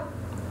কোনটা?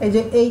 এই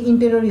যে এই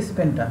ইন্টেরিয়র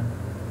স্প্যানটা,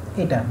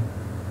 এটা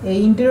এই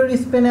ইন্টেরিয়র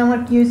স্প্যানে আমার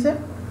কি হয়েছে?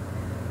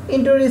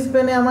 ইন্টেরিয়র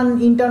স্প্যানে আমার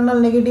ইন্টারনাল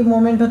নেগেটিভ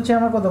মোমেন্ট হচ্ছে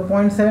আমার কত?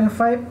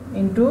 0.75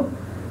 ইন্টু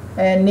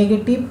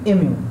নেগেটিভ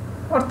এমইউ।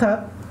 অর্থাৎ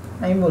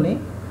আমি বলি,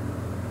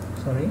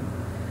 সরি,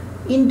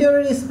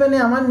 ইন্টেরিয়র স্প্যানে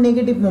আমার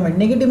নেগেটিভ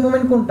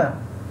মোমেন্ট কোনটা?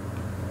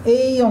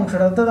 এই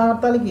অংশটা। অর্থাৎ আমার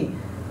তাহলে কি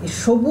এই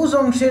সবুজ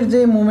অংশের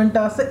যে মোমেন্টটা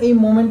আছে এই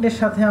মোমেন্টের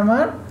সাথে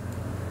আমার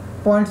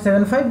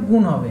 0.75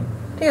 গুণ হবে,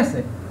 ঠিক আছে?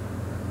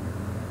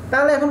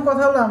 তাহলে এখন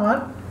কথা হলো আমার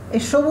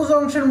এই সবুজ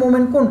অংশের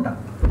মোমেন্ট কোনটা?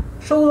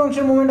 সবুজ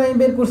অংশের মোমেন্ট আমি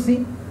বের করছি।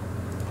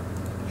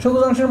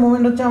 সবুজ অংশের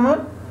মোমেন্ট হচ্ছে আমার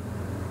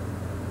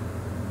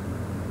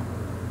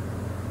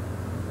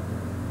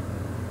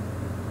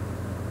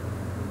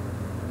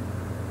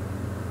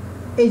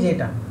এই যে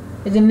এটা,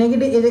 এই যে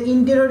নেগেটিভ, এই যে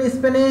ইন্টেরিয়র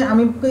স্প্যানে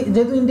আমি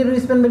যেহেতু ইন্টেরিয়র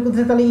স্প্যান বের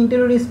করতেছি, তাহলে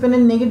ইন্টেরিয়র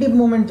স্প্যানের নেগেটিভ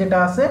মোমেন্ট যেটা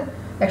আছে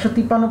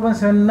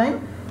 153.79,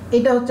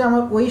 এটা হচ্ছে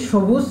আমার ওই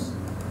সবুজ,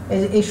 এই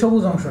যে এই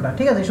সবুজ অংশটা,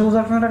 ঠিক আছে? এই সবুজ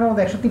অংশটা কত?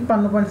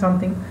 153 পয়েন্ট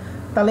সামথিং।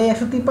 তাহলে এই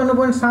 153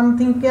 পয়েন্ট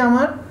সামথিংকে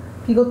আমার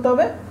কী করতে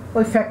হবে?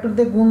 ওই ফ্যাক্টর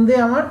দিয়ে গুণ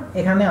দিয়ে আমার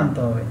এখানে আনতে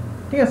হবে,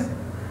 ঠিক আছে?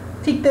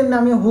 ঠিক তেমনি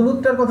আমি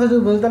হলুদটার কথা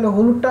যদি বলি, তাহলে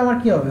হলুদটা আমার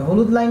কী হবে?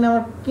 হলুদ লাইন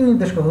আমার কী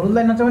নির্দেশ করে? হলুদ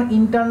লাইন হচ্ছে আমার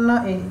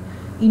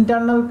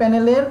ইন্টারনাল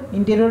প্যানেলের,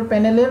 ইন্টেরিয়র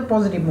প্যানেলের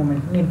পজিটিভ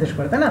মোমেন্ট নির্দেশ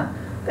করে, তাই না?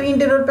 তো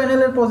ইন্টেরিয়র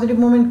প্যানেলের পজিটিভ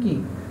মোমেন্ট কি?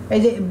 এই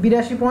যে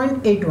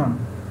 82.81,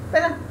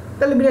 তাই না?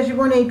 তাহলে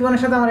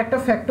 82.81-এর সাথে আমার একটা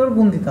ফ্যাক্টর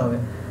গুণ দিতে হবে।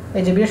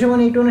 এই যে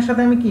 82.81-এর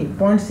সাথে আমি কি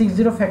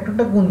 0.60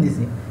 ফ্যাক্টরটা গুণ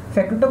দিছি।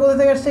 ফ্যাক্টরটা কোথা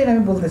থেকে আসছে এটা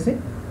আমি বলতেছি।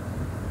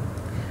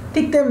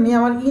 ঠিক তেমনি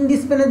আমার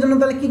ইনডিসপ্যানের জন্য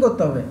তাহলে কী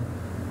করতে হবে?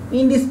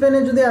 ইনডিসপ্যানে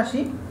যদি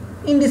আসি,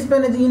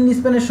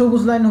 ইনডিসপ্যানের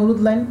সবুজ লাইন,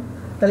 হলুদ লাইন,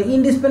 তাহলে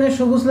ইনডিসপ্যানের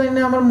সবুজ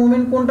লাইনে আমার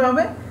মোমেন্ট কোনটা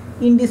হবে?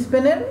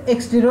 ইনডিসপ্যানের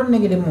এক্সটেরিয়র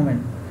নেগেটিভ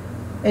মোমেন্ট,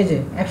 এই যে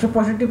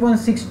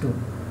 165.62,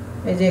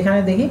 এই যে এখানে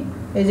দেখি,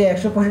 এই যে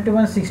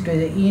 165.62, এই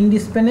যে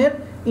ইনডিসপ্যানের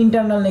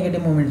ইন্টারনাল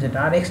নেগেটিভ মোমেন্ট যেটা।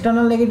 আর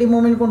এক্সটার্নাল নেগেটিভ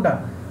মোমেন্ট কোনটা?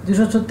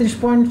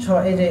 236.6,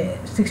 এই যে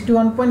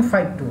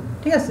 61.52,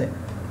 ঠিক আছে?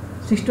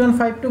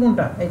 61.52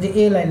 কোনটা? এই যে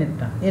এ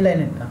লাইনেরটা,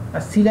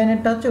 আর সি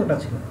লাইনেরটা হচ্ছে ওটা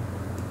ছিল,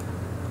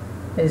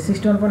 এই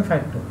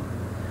 61.52।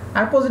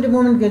 আর পজিটিভ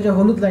মোমেন্ট কি? যে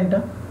হলুদ লাইনটা।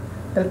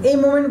 তাহলে এই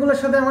মোমেন্টগুলোর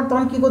সাথে আমার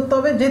তখন কী করতে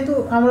হবে? যেহেতু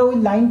আমরা ওই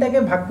লাইনটাকে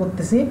ভাগ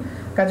করতেছি,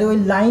 কাজে ওই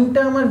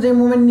লাইনটা আমার যে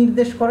মোমেন্ট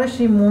নির্দেশ করে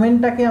সেই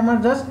মোমেন্টটাকে আমার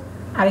জাস্ট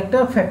আরেকটা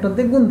ফ্যাক্টর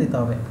দিয়ে গুণ দিতে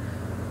হবে।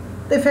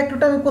 তো এই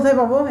ফ্যাক্টরটা আমি কোথায়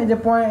পাবো? এই যে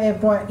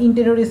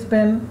ইন্টেরিয়র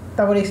স্প্যান,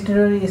 তারপর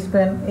এক্সটেরিয়র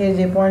স্প্যান, এই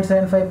যে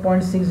 0.75,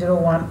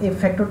 0.601, এই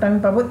ফ্যাক্টরটা আমি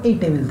পাবো এই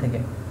টেবিল থেকে,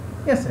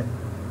 ঠিক আছে?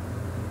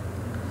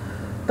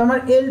 তো আমার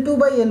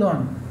L2/L1,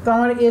 তো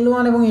আমার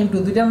L1 এবং L2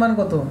 দুইটার মান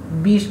কত?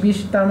 20,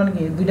 তার মানে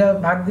কি দুইটা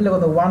ভাগ দিলে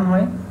কত? 1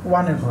 হয়,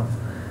 1-এর ঘর।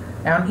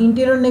 এখন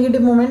ইন্টেরিয়র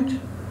নেগেটিভ মোমেন্ট,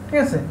 ঠিক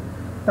আছে?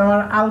 তো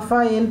আমার আলফা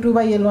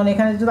L2/L1,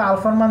 এখানে যদি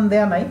আলফার মান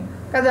দেওয়া নাই,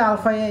 কাজে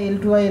আলফা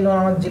L2/L1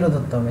 আমার 0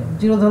 ধরতে হবে।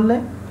 0 ধরলে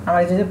আমার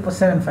এই যে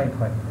 75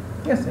 হয়,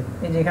 ঠিক আছে?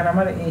 এই যে এখানে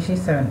আমার এই সেই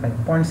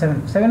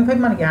 0.75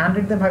 মানে কি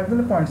 100 দিয়ে ভাগ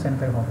দিলে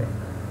 0.75 হবে।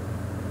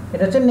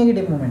 এটা হচ্ছে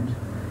নেগেটিভ মোমেন্ট।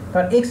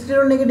 এবার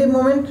এক্সটেরিয়র নেগেটিভ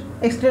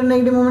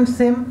মোমেন্ট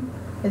সেম,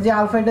 এই যে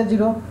আলফা এটা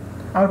 0,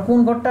 আমার কোন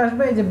ঘরটা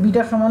আসবে? এই যে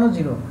বিটা সমানও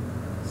 0।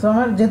 সো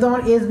আমার যেহেতু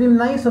আমার এস বিম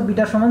নাই, সো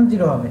বিটা সমান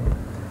 0 হবে।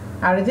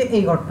 আর এই যে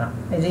এই ঘরটা,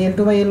 এই যে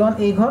L2/L1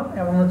 এই ঘর,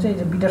 এবং হচ্ছে এই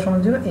যে বিটা সমান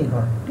 0 এই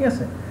ঘর, ঠিক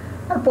আছে?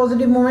 আর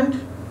পজিটিভ মোমেন্ট,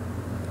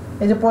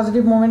 এই যে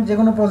পজিটিভ মোমেন্ট, যে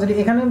কোনো পজিটিভ,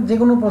 এখানে যে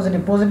কোনো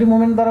পজিটিভ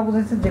মোমেন্ট দ্বারা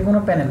বুঝেছি যে কোনো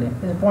প্যানেলে,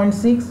 এই যে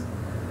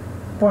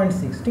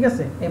 0.6, ঠিক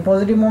আছে? এই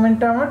পজিটিভ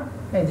মোমেন্টটা আমার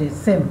এই যে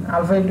সেম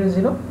আলফা ইন্টু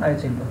 0 আর এই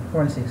ছিল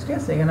 0.6, ঠিক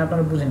আছে? এখানে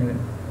আপনারা বুঝে নেবেন।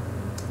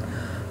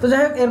 তো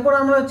যাই হোক, এরপর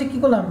আমরা হচ্ছে কী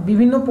করলাম?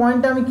 বিভিন্ন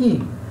পয়েন্টে আমি কি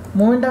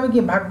মোমেন্ট আমি কি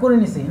ভাগ করে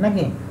নিছি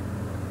নাকি?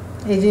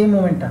 এই যে এই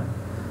মোমেন্টটা,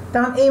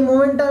 তখন এই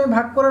মোমেন্টটা আমি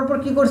ভাগ করার পর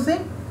কী করছি?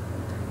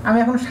 আমি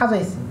এখন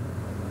সাজাইছি।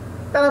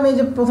 তাহলে আমি এই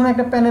যে প্রথমে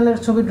একটা প্যানেলের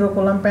ছবি ড্র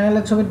করলাম।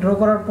 প্যানেলের ছবি ড্র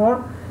করার পর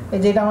এই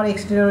যে এটা আমার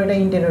এক্সটেরিয়র, এটা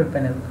ইন্টেরিয়র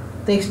প্যানেল।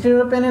 তো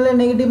এক্সটেরিয়র প্যানেলের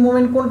নেগেটিভ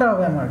মোমেন্ট কোনটা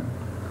হবে আমার?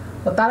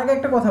 তো তার আগে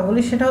একটা কথা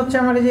বলি, সেটা হচ্ছে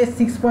আমার এই যে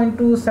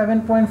 6.2,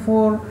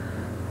 7.4,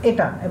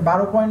 এটা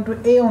 12.2,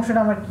 এই অংশটা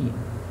আমার কি?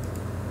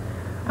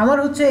 আমার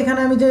হচ্ছে এখানে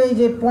আমি যে এই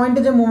যে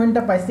পয়েন্টে যে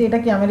মোমেন্টটা পাইছি এটা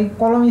কি আমি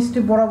কলাম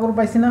স্ট্রিপ বরাবর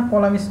পাইছি না,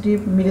 কলাম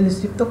স্ট্রিপ মিডল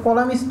স্ট্রিপ, তো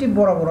কলাম স্ট্রিপ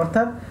বরাবর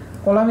অর্থাৎ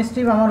কলাম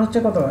স্ট্রিপ আমার হচ্ছে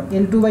কত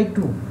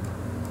L2/2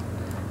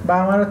 বা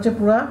আমার হচ্ছে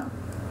পুরা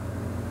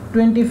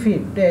 20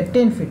 ফিট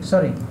 10 ফিট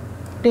সরি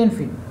 10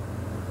 ফিট,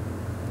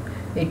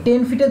 এই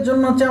 10 ফিটের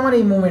জন্য হচ্ছে আমার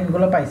এই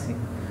মুভমেন্টগুলো পাইছি।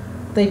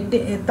 তো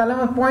তাহলে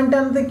আমার পয়েন্ট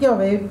আনতে কী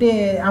হবে,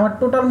 আমার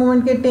টোটাল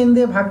মুভমেন্টকে 10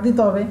 দিয়ে ভাগ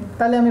দিতে হবে,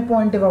 তাহলে আমি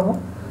পয়েন্টে পাবো।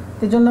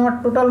 এই জন্য আমার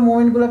টোটাল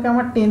মুভমেন্টগুলোকে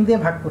আমার 10 দিয়ে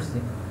ভাগ করছি,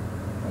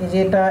 এই যে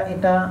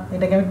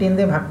এটাকে আমি 10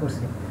 দিয়ে ভাগ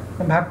করছি।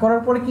 ভাগ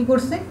করার পরে কি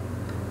করছি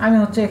আমি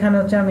হচ্ছে এখানে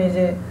হচ্ছে আমি এই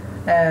যে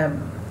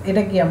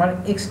এটা কি আমার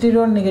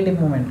এক্সটেরিয়র নেগেটিভ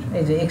মুভমেন্ট,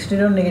 এই যে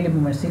এক্সটেরিয়র নেগেটিভ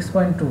মুভমেন্ট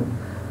 6.2,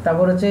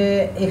 তারপর হচ্ছে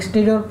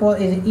এক্সটেরিয়র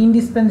এই যে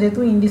ইনডিসপেন, যেহেতু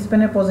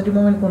ইনডিসপেনের পজিটিভ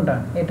মুভমেন্ট কোনটা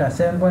এটা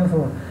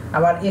 7.4,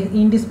 আবার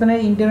ইনডিসপেনের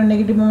ইন্টেরিয়র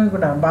নেগেটিভ মুভমেন্ট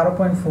কোনটা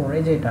 12.4,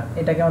 এই যে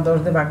এটাকে আমার 10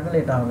 দিয়ে ভাগ দিলে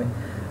এটা হবে।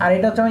 আর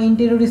এটা হচ্ছে আমার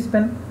ইন্টেরিয়র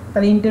স্পেন,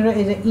 তাহলে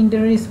এই যে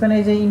ইন্টেরিয়র স্পেনে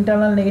এই যে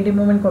ইন্টারনাল নেগেটিভ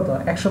মুভমেন্ট কত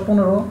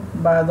 115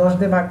 বা 10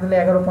 দিয়ে ভাগ দিলে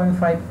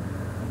 11.5,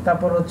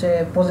 তারপর হচ্ছে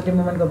পজিটিভ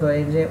মুভমেন্ট কত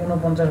এই যে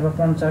 49 বা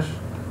 50,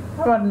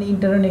 আবার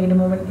ইন্টারনাল নেগেটিভ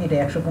মুভমেন্ট এটা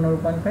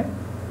 115.5,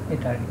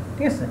 এটা আর কি,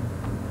 ঠিক আছে।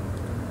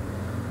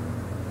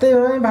 তো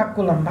এইভাবে আমি ভাগ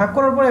করলাম, ভাগ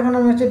করার পর এখন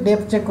আমি হচ্ছে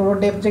ডেপথ চেক করবো।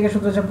 ডেপথ চেকের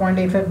সূত্র হচ্ছে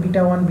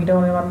 0.85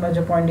 β1 এর মান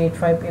হচ্ছে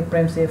 0.85 f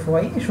প্রাইম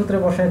fy, এই সূত্রে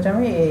বসে হচ্ছে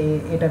আমি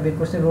এটা বের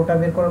করছি। রোটা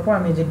বের করার পর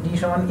আমি যে d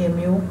সমান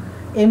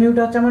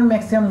মুটা হচ্ছে আমার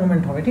ম্যাক্সিমাম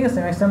মুভমেন্ট হবে, ঠিক আছে,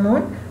 ম্যাক্সিমাম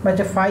মুভমেন্ট বা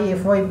হচ্ছে phi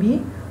fy b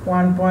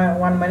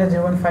 1.1 -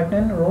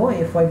 0.59 rho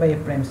fy by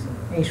f prime c,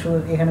 এই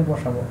এখানে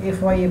বসাবো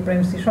fy f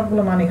প্রাইম c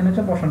সবগুলো মান এখানে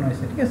হচ্ছে বসানো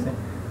হয়েছে, ঠিক আছে,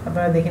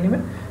 আপনারা দেখে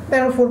নেবেন।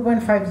 তারপর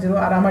 4.50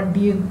 আর আমার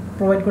ডি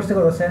প্রোভাইড করছে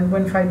কত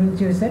 7.5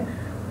 ইঞ্চি হয়েছে,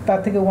 তার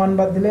থেকে 1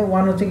 বাদ দিলে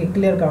 1 হচ্ছে কি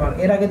ক্লিয়ার কাভার,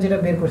 এর আগে যেটা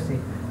বের করছি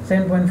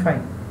 7.5,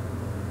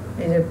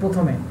 এই যে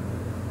প্রথমে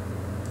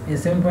এই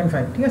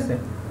 7.5, ঠিক আছে।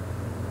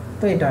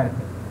 তো এটা আর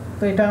কি,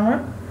 তো এটা আমার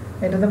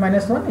এটাতে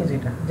 -1, এই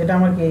যেটা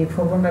আমার কি এই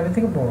 4.5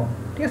 থেকে বড়,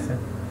 ঠিক আছে।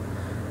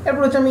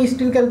 এরপর হচ্ছে আমি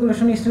স্টিল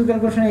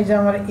ক্যালকুলেশন এই যে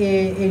আমার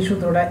এই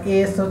সূত্রটা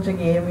এস হচ্ছে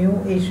কি mu,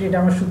 এটা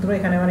আমার সূত্র,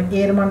 এখানে আমার এ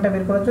এর মানটা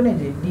বের করার জন্য এই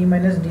যে d -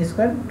 d²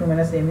 2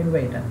 - mu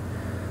বাই এটা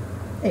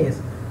এস।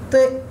 তো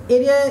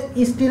এরিয়া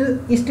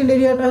স্টিল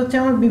এরিয়াটা হচ্ছে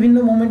আমার বিভিন্ন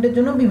মোমেন্টের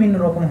জন্য বিভিন্ন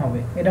রকম হবে,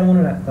 এটা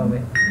মনে রাখতে হবে।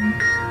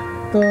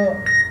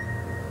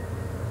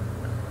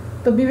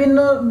 তো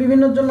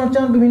বিভিন্ন জন্য হচ্ছে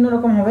আমার বিভিন্ন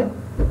রকম হবে।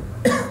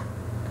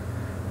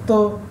 তো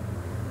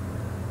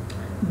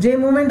যে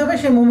মুভমেন্ট হবে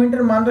সেই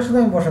মুভমেন্টের মানটা শুধু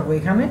আমি বসাবো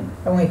এখানে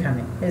এবং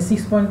এখানে, এই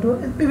 6.2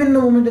 বিভিন্ন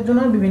মুভমেন্টের জন্য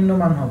বিভিন্ন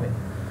মান হবে।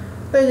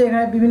 তো এই যে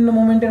এখানে বিভিন্ন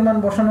মুভমেন্টের মান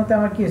বসানোতে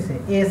আমার কী হয়েছে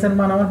এস এর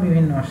মান আমার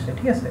বিভিন্ন আসছে,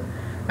 ঠিক আছে।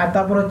 আর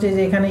তারপর হচ্ছে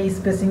যে এখানে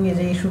স্পেসিং, এই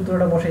যে এই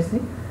সূত্রটা বসাইছি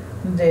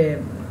যে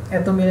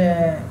এত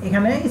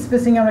এখানে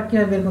স্পেসিং আমরা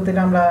কীভাবে বের করতে,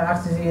 এটা আমরা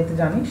আরসিসি-তে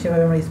জানি,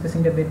 সেভাবে আমরা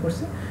স্পেসিংটা বের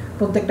করছি।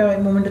 প্রত্যেকটা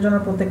মুভমেন্টের জন্য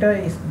প্রত্যেকটা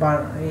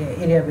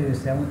এরিয়া বের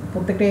হয়েছে এবং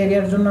প্রত্যেকটা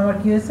এরিয়ার জন্য আমার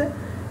কী হয়েছে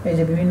এই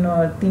যে বিভিন্ন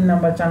 3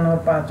 নাম্বার 4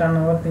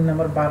 নাম্বার 3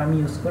 নাম্বার বার আমি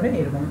ইউজ করে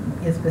এরকম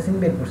স্পেসিং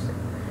বের করছি।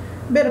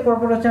 বের করার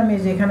পর হচ্ছে আমি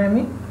এখানে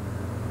আমি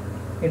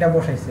এটা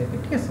বসাইছি আর কি,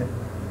 ঠিক আছে।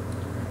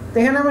 তো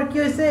এখানে আমার কী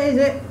হয়েছে এই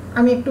যে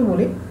আমি একটু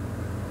বলি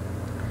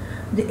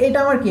যে এটা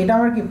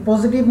আমার কি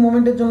পজিটিভ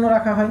মুভমেন্টের জন্য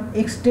রাখা হয়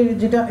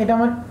এটা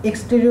আমার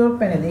এক্সটেরিয়র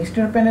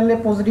প্যানেলে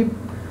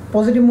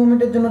পজিটিভ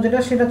মুভমেন্টের জন্য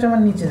সেটা হচ্ছে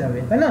আমার নিচে যাবে,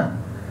 তাই না।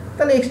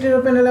 তাহলে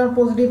এক্সটেরিয়র প্যানেলে আমার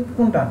পজিটিভ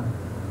কোনটা,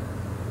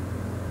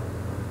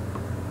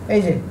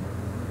 এই যে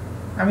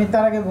আমি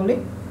তার আগে বলি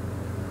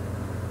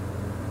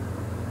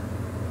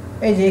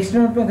এই যে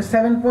এক্সটেরিয়র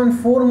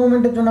 7.4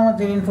 মুভমেন্টের জন্য আমার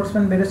যে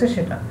রিইনফোর্সমেন্ট বেরোছে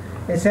সেটা,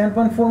 এই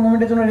 7.4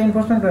 মুভমেন্টের জন্য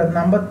রিইনফোর্সমেন্ট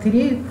নাম্বার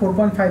 3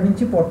 4.5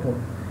 ইঞ্চি পরপর,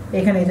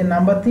 এখানে এই যে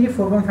নাম্বার 3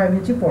 4.5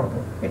 ইঞ্চি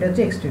পরপর, এটা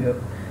হচ্ছে এক্সটেরিয়র।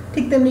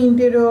 ঠিক তেমনি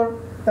ইন্টেরিয়র,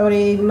 তারপরে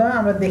এইগুলো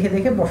আমরা দেখে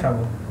দেখে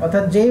বসাবো,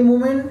 অর্থাৎ যেই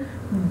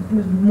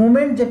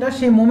মুভমেন্ট যেটা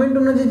সেই মুভমেন্ট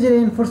অনুযায়ী যে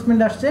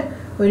রিইনফোর্সমেন্ট আসছে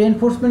ওই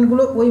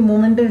রিইনফোর্সমেন্টগুলো ওই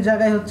মুভমেন্টের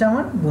জায়গায় হচ্ছে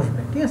আমার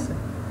বসবে, ঠিক আছে।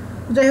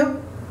 যাই হোক,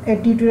 এই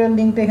টিউটোরিয়াল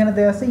লিঙ্কটা এখানে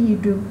দেওয়া আছে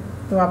ইউটিউব,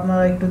 তো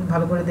আপনারা একটু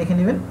ভালো করে দেখে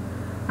নেবেন।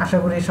 আশা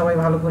করি সবাই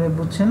ভালো করে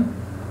বুঝছেন।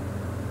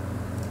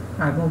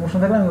 আর কোনো প্রশ্ন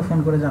থাকলে আমাকে ফোন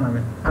করে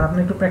জানাবেন, আর আপনি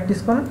একটু প্র্যাকটিস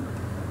করেন।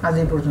 আজ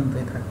এই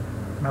পর্যন্তই থাক,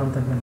 ভালো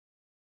থাকবেন।